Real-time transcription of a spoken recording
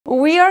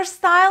We are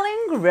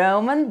styling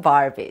Roman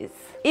Barbies.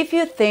 If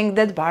you think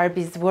that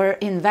Barbies were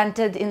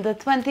invented in the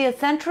 20th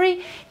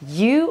century,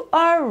 you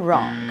are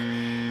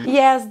wrong.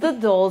 Yes, the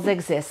dolls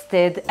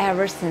existed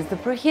ever since the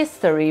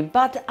prehistory,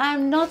 but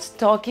I'm not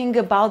talking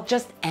about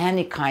just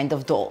any kind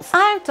of dolls.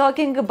 I'm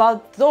talking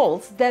about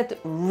dolls that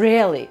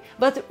really,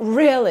 but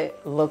really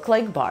look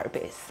like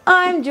Barbies.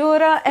 I'm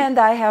Jura and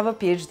I have a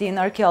PhD in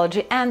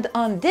archaeology, and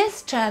on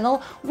this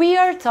channel we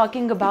are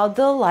talking about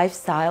the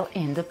lifestyle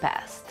in the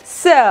past.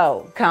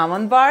 So, come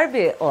on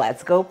Barbie,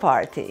 let's go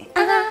party!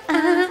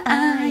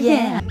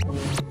 Yeah!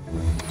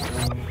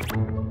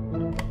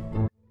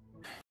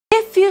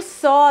 If you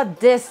saw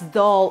this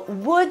doll,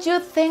 would you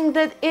think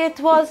that it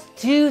was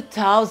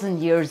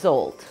 2000 years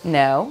old?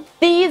 No.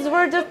 These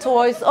were the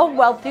toys of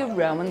wealthy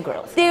Roman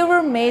girls. They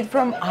were made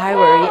from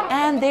ivory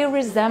and they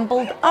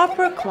resembled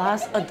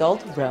upper-class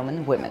adult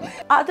Roman women.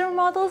 Other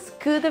models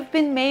could have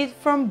been made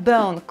from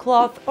bone,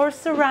 cloth or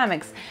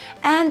ceramics,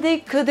 and they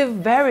could have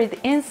varied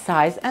in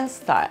size and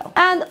style.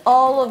 And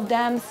all of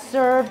them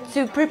served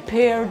to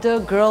prepare the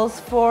girls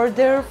for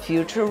their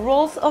future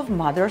roles of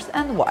mothers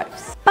and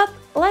wives. But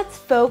let's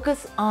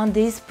focus on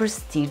these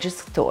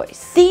prestigious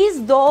toys. These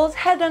dolls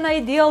had an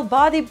ideal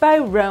body by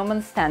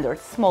Roman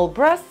standards, small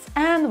breasts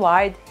and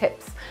wide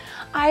hips.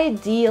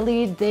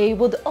 Ideally, they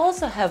would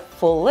also have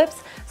full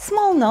lips,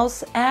 small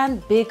nose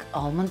and big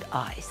almond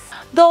eyes.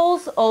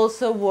 Dolls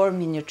also wore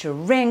miniature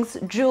rings,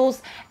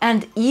 jewels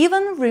and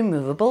even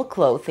removable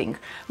clothing,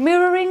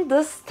 mirroring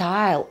the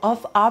style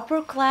of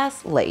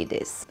upper-class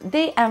ladies.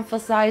 They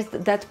emphasized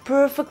that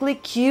perfectly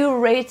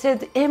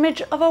curated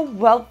image of a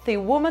wealthy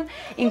woman,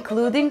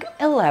 including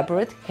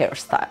elaborate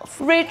hairstyles.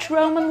 Rich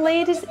Roman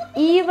ladies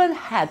even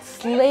had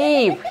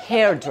slave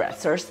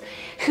hairdressers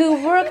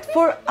who worked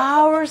for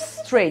hours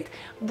straight,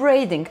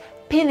 braiding,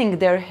 pinning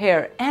their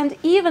hair and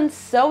even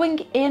sewing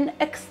in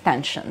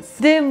extensions.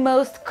 The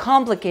most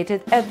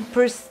complicated and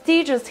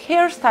prestigious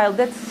hairstyle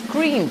that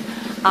screamed,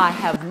 "I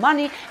have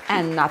money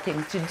and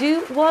nothing to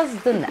do," was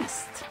the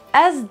nest.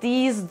 As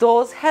these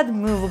dolls had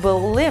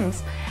movable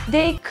limbs,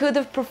 they could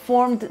have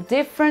performed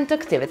different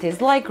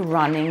activities like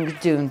running,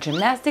 doing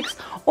gymnastics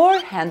or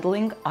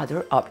handling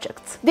other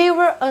objects. They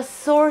were a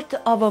sort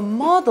of a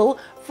model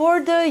for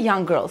the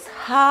young girls,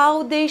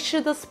 how they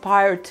should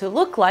aspire to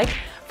look like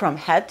from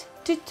head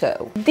to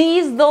toe.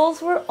 These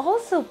dolls were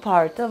also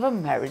part of a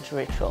marriage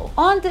ritual.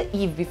 On the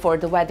eve before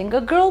the wedding,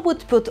 a girl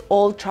would put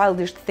all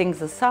childish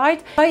things aside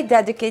by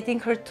dedicating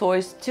her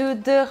toys to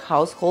the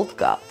household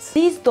gods.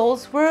 These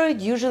dolls were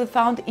usually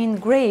found in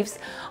graves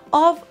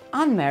of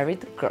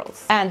unmarried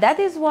girls, and that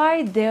is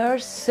why they are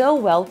so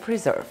well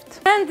preserved.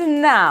 And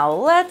now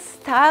let's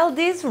style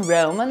these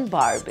Roman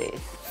Barbies.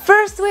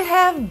 First we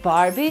have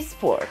Barbie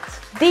Sport.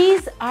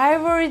 This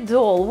ivory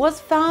doll was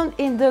found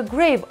in the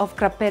grave of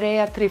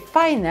Craperea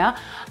Trifainea,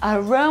 a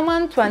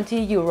Roman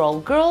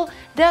 20-year-old girl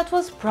that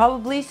was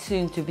probably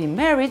soon to be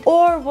married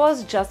or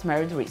was just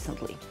married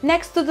recently.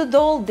 Next to the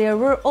doll there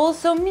were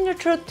also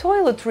miniature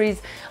toiletries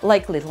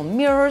like little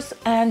mirrors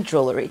and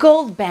jewelry,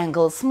 gold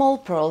bangles, small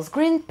pearls,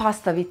 green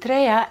pasta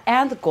vitrea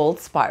and gold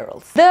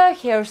spirals. The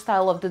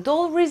hairstyle of the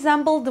doll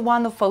resembled the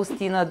one of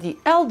Faustina the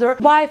Elder,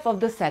 wife of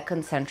the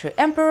 2nd century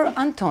emperor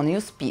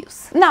Antonius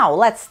Pius. Now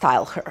let's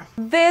style her.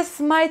 This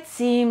might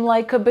seem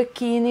like a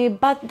bikini,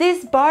 but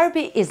this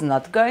Barbie is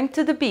not going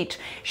to the beach.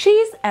 She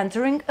is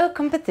entering a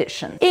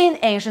competition. In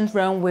ancient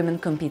Rome, women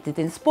competed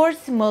in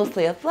sports,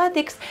 mostly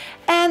athletics,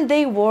 and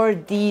they wore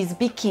these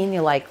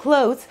bikini-like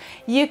clothes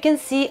you can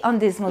see on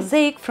this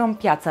mosaic from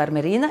Piazza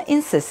Armerina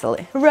in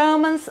Sicily.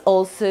 Romans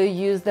also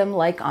used them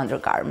like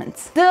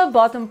undergarments. The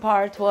bottom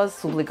part was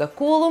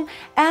subligaculum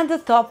and the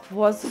top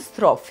was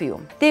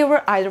strophium. They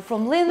were either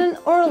from linen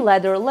or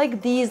leather,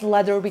 like these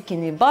leather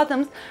bikini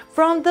bottoms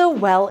from the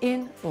Well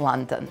in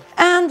London.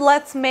 And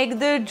let's make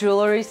the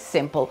jewelry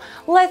simple.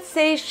 Let's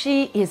say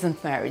she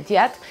isn't married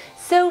yet,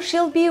 so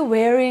she'll be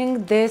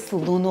wearing this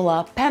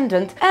lunula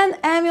pendant, an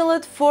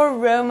amulet for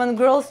Roman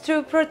girls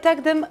to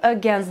protect them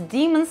against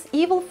demons,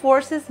 evil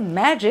forces,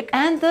 magic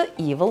and the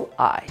evil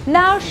eye.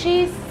 Now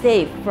she's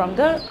safe from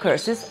the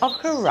curses of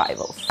her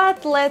rivals.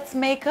 But let's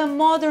make a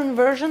modern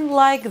version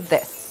like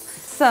this.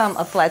 Some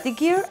athletic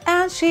gear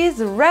and she's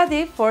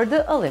ready for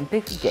the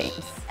Olympic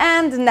Games.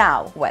 And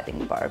now,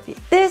 wedding Barbie.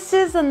 This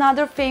is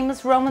another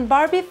famous Roman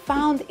Barbie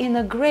found in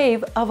a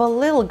grave of a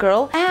little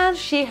girl, and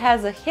she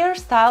has a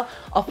hairstyle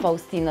of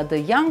Faustina the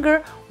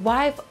Younger,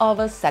 wife of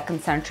a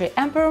 2nd century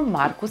emperor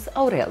Marcus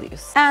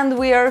Aurelius. And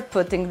we are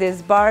putting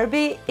this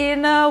Barbie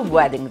in a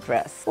wedding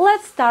dress.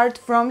 Let's start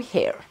from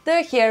hair.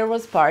 The hair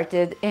was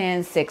parted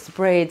in 6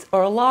 braids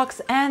or locks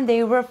and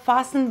they were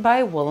fastened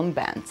by woolen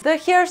bands. The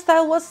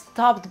hairstyle was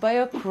topped by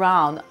a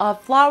crown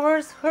of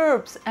flowers,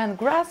 herbs and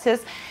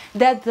grasses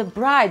that the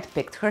bride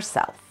picked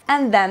herself.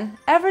 And then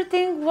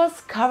everything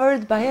was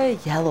covered by a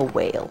yellow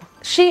veil.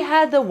 She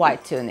had a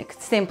white tunic,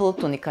 simple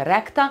tunica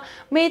recta,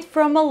 made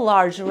from a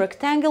large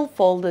rectangle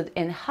folded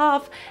in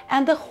half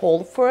and a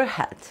hole for a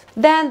head.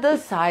 Then the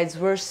sides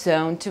were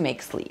sewn to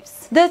make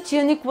sleeves. The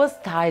tunic was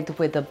tied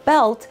with a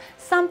belt,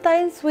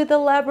 sometimes with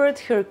elaborate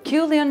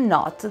Herculean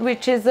knot,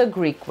 which is a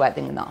Greek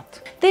wedding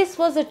knot. This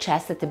was a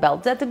chastity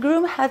belt that the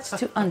groom had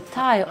to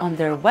untie on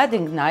their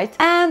wedding night,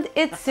 and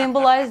it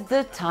symbolized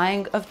the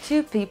tying of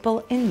two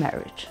people in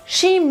marriage.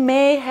 She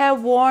may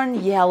have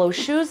worn yellow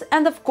shoes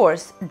and, of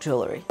course,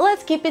 jewelry.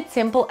 Let's keep it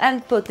simple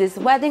and put this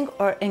wedding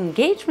or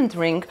engagement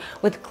ring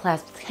with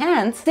clasped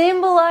hands,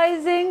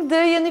 symbolizing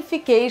the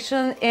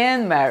unification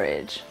in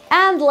marriage.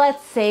 And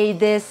let's say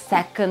this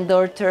 2nd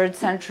or 3rd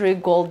century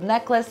gold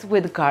necklace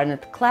with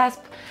garnet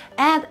clasp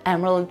and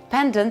emerald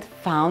pendant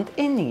found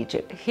in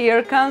Egypt.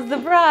 Here comes the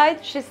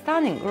bride. She's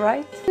stunning,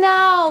 right?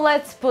 Now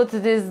let's put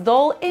this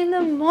doll in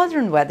a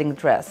modern wedding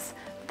dress.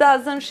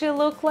 Doesn't she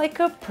look like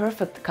a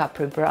perfect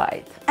Capri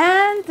bride?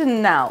 And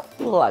now,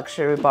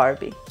 luxury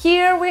Barbie.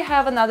 Here we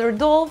have another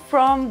doll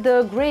from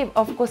the grave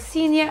of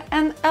Cosinia,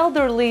 an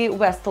elderly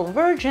Vestal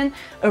virgin,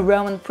 a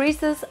Roman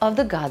priestess of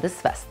the goddess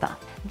Vesta.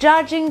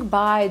 Judging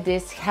by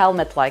this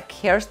helmet-like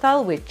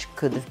hairstyle, which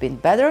could have been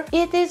better,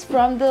 it is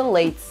from the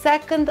late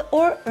 2nd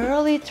or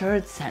early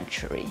 3rd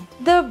century.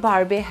 The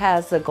Barbie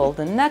has a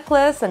golden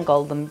necklace and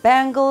golden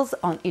bangles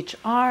on each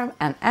arm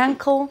and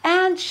ankle,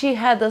 and she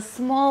had a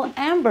small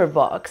amber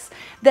box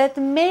that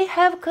may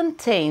have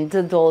contained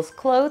the doll's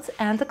clothes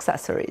and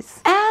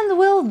accessories, and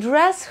will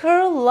dress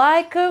her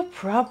like a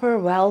proper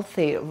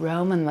wealthy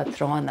Roman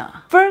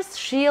Matrona. First,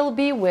 she'll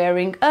be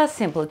wearing a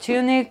simple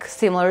tunic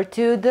similar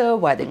to the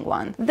wedding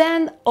one.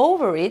 Then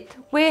over it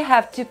we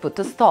have to put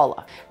a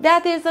stola.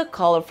 That is a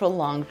colorful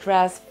long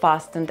dress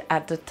fastened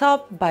at the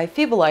top by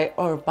fibulae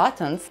or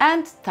buttons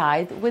and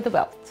tied with a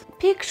belt.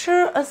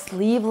 Picture a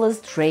sleeveless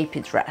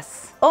drapey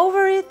dress.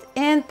 Over it,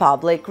 in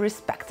public,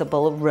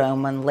 respectable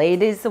Roman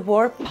ladies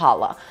wore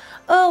palla,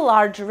 a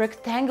large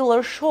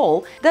rectangular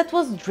shawl that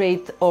was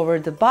draped over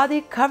the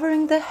body,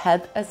 covering the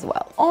head as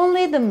well.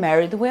 Only the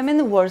married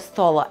women wore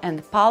stola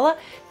and palla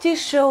to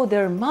show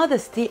their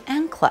modesty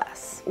and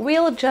class.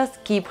 We'll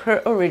just keep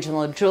her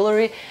original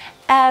jewelry,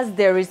 as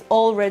there is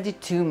already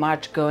too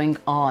much going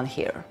on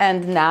here.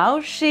 And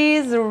now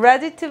she's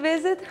ready to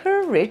visit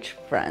her rich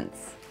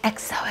friends.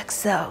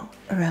 XOXO,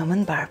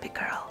 Roman Barbie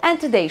girl. And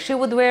today she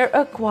would wear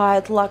a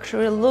quiet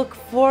luxury look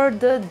for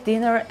the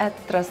dinner at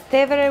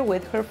Trastevere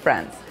with her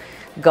friends.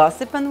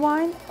 Gossip and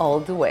wine all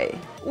the way.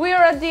 We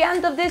are at the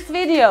end of this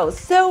video,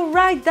 so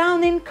write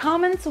down in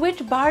comments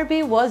which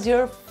Barbie was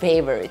your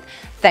favorite.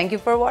 Thank you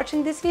for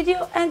watching this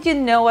video, and you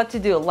know what to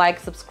do. Like,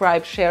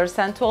 subscribe, share,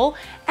 send to all,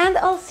 and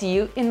I'll see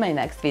you in my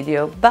next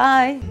video.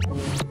 Bye!